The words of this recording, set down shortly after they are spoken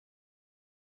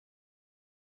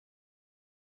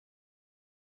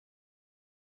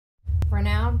we're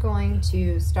now going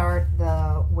to start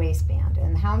the waistband,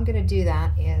 and how I'm going to do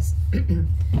that is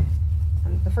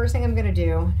the first thing I'm going to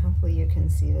do, hopefully you can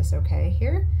see this okay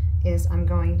here, is I'm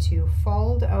going to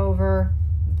fold over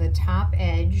the top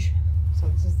edge. So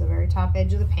this is the very top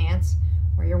edge of the pants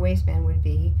where your waistband would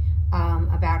be,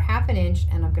 about 1/2 inch,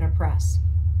 and I'm going to press.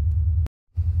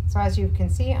 So as you can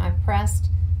see, I've pressed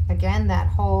again that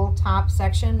whole top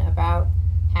section about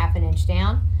 1/2 inch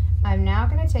down. I'm now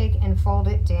going to take and fold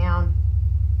it down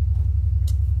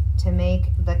to make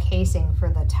the casing for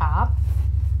the top.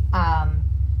 I'm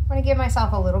going to give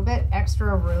myself a little bit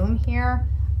extra room here,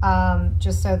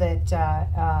 just so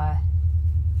that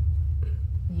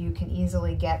you can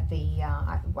easily get the,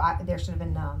 there should have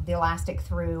been the elastic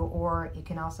through, or it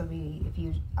can also be, if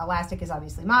you, elastic is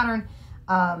obviously modern,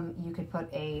 you could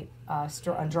put a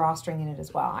drawstring in it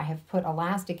as well. I have put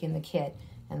elastic in the kit,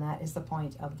 and that is the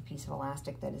point of the piece of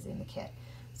elastic that is in the kit.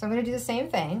 So I'm going to do the same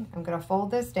thing. I'm going to fold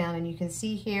this down, and you can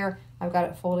see here I've got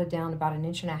it folded down about 1.5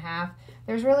 inches.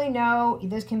 There's really no,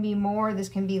 this can be more, this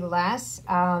can be less.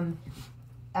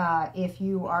 If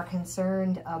you are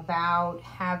concerned about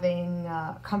having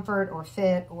comfort or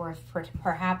fit, or if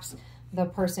perhaps the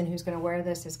person who's going to wear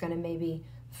this is going to maybe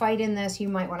fight in this, you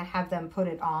might want to have them put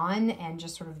it on and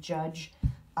just sort of judge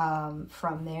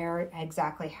from there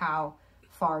exactly how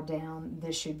far down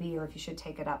this should be, or if you should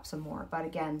take it up some more. But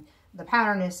again, the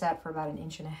pattern is set for about 1.5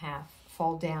 inches.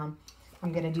 Fold down.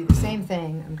 I'm going to do the same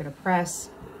thing. I'm going to press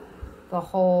the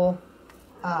whole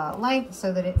length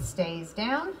so that it stays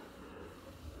down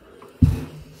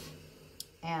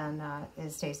and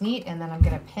it stays neat, and then I'm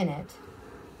going to pin it,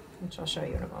 which I'll show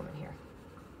you in a moment here.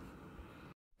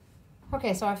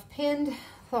 Okay, so I've pinned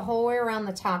the whole way around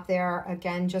the top there,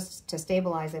 again, just to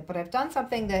stabilize it, but I've done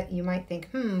something that you might think,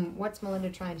 what's Melinda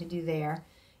trying to do there?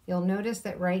 You'll notice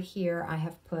that right here I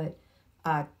have put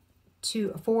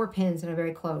 4 pins that are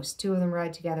very close, 2 of them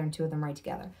right together and 2 of them right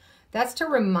together. That's to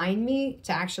remind me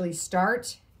to actually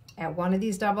start at one of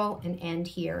these double and end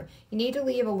here. You need to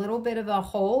leave a little bit of a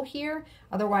hole here,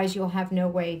 otherwise you'll have no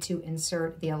way to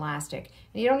insert the elastic.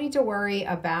 And you don't need to worry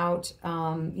about,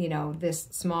 you know, this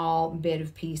small bit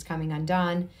of piece coming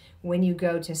undone. When you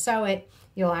go to sew it,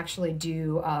 you'll actually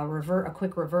do a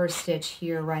quick reverse stitch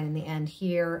here right in the end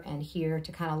here and here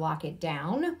to kind of lock it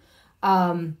down.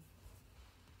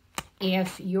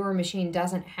 If your machine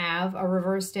doesn't have a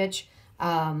reverse stitch,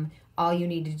 all you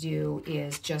need to do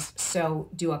is just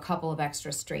do a couple of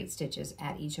extra straight stitches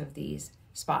at each of these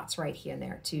spots right here and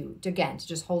there to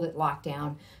just hold it locked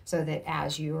down, so that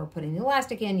as you are putting the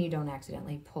elastic in, you don't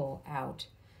accidentally pull out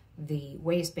the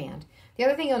waistband. The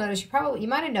other thing you'll notice, you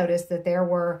might have noticed that there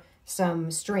were some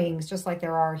strings, just like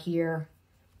there are here,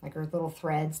 like our little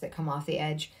threads that come off the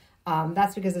edge.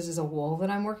 That's because this is a wool that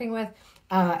I'm working with,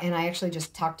 and I actually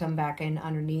just tucked them back in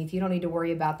underneath. You don't need to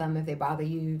worry about them. If they bother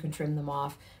you, you can trim them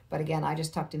off. But again, I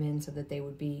just tucked them in so that they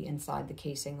would be inside the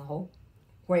casing the whole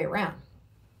way around.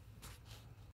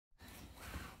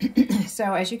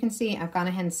 So as you can see, I've gone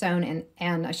ahead and sewn,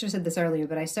 and I should have said this earlier,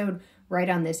 but I sewed right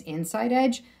on this inside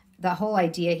edge. The whole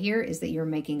idea here is that you're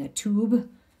making a tube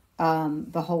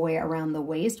the whole way around the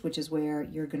waist, which is where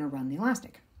you're going to run the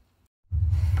elastic.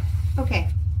 Okay.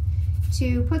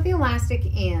 To put the elastic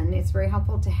in, it's very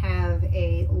helpful to have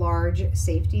a large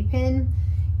safety pin.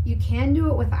 You can do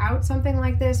it without something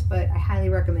like this, but I highly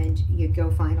recommend you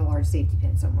go find a large safety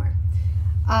pin somewhere.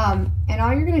 And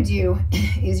all you're going to do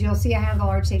is, you'll see I have the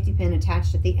large safety pin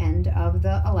attached at the end of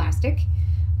the elastic.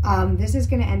 This is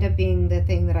going to end up being the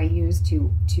thing that I use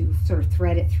to sort of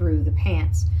thread it through the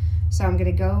pants. So I'm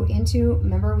going to go into,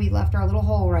 remember we left our little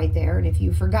hole right there, and if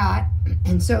you forgot,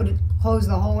 and so to close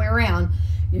the whole way around,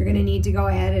 you're going to need to go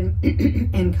ahead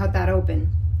and cut that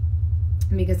open,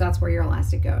 because that's where your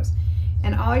elastic goes.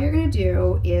 And all you're going to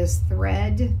do is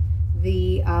thread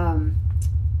the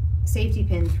safety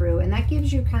pin through, and that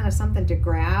gives you kind of something to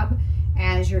grab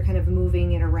as you're kind of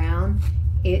moving it around.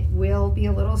 It will be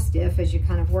a little stiff as you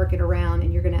kind of work it around,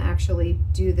 and you're going to actually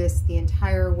do this the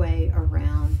entire way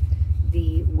around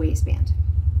the waistband.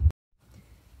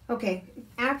 Okay,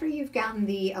 after you've gotten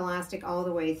the elastic all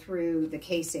the way through the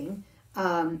casing,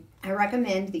 I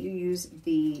recommend that you use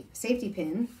the safety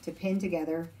pin to pin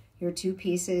together your 2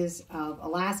 pieces of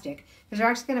elastic, because you're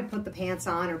actually going to put the pants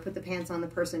on, or put the pants on the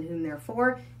person whom they're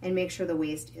for, and make sure the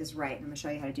waist is right. I'm going to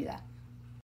show you how to do that.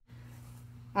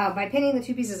 By pinning the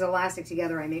 2 pieces of elastic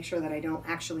together, I make sure that I don't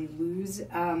actually lose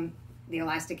the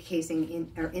elastic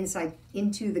casing inside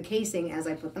into the casing as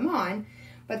I put them on.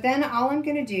 But then all I'm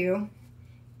going to do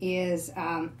is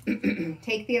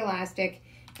take the elastic,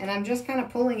 and I'm just kind of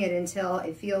pulling it until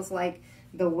it feels like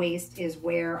the waist is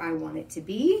where I want it to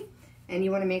be. and you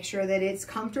want to make sure that it's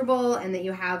comfortable and that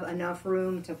you have enough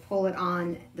room to pull it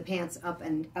on the pants up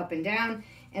and down.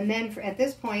 And then at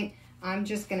this point, I'm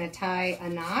just going to tie a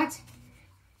knot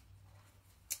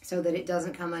so that it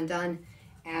doesn't come undone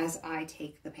as I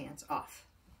take the pants off.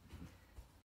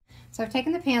 So I've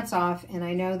taken the pants off, and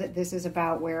I know that this is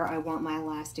about where I want my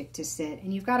elastic to sit.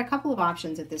 And you've got a couple of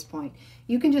options at this point.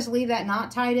 You can just leave that knot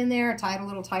tied in there, tie it a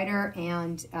little tighter,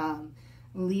 and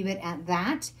leave it at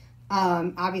that.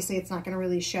 Obviously, it's not going to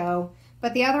really show.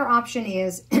 But the other option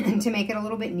is to make it a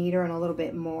little bit neater and a little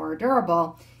bit more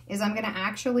durable, is I'm going to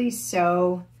actually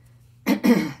sew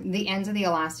the ends of the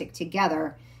elastic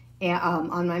together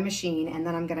on my machine, and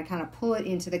then I'm going to kind of pull it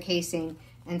into the casing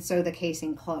and sew the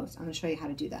casing closed. I'm going to show you how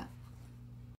to do that.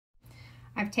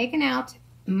 I've taken out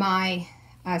my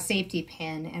safety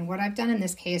pin, and what I've done in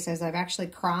this case is I've actually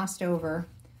crossed over.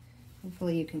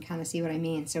 Hopefully you can kind of see what I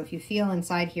mean. So if you feel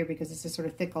inside here, because it's a sort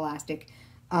of thick elastic,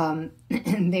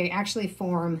 they actually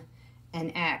form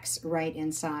an X right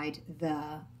inside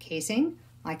the casing,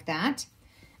 like that.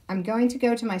 I'm going to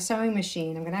go to my sewing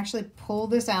machine. I'm going to actually pull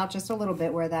this out just a little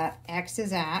bit where that X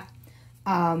is at.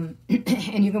 And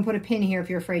you can put a pin here if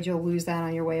you're afraid you'll lose that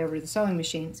on your way over to the sewing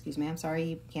machine. Excuse me, I'm sorry,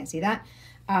 you can't see that.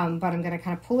 But I'm going to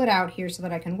kind of pull it out here so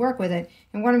that I can work with it.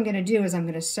 And what I'm going to do is I'm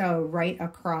going to sew right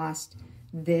across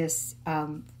this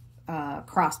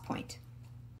cross point.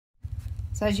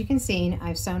 So as you can see,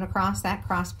 I've sewn across that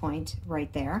cross point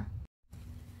right there.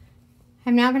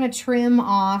 I'm now going to trim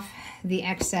off the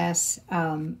excess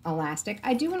elastic.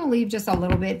 I do want to leave just a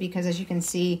little bit because, as you can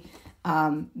see,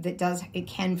 it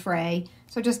can fray.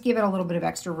 So just give it a little bit of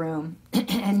extra room.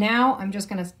 And now I'm just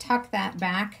going to tuck that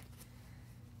back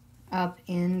up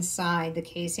inside the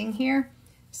casing here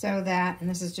so that, and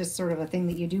this is just sort of a thing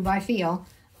that you do by feel,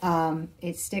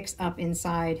 it sticks up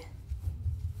inside.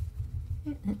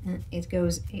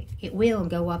 It will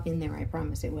go up in there, I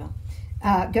promise it will.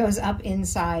 Goes up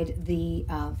inside the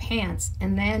pants,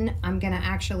 and then I'm going to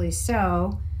actually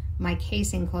sew my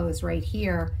casing closed right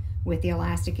here with the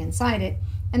elastic inside it,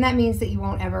 and that means that it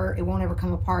won't ever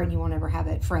come apart, and you won't ever have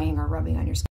it fraying or rubbing on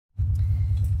your skin.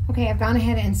 Okay, I've gone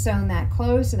ahead and sewn that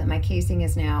closed so that my casing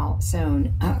is now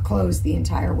sewn closed the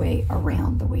entire way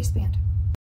around the waistband.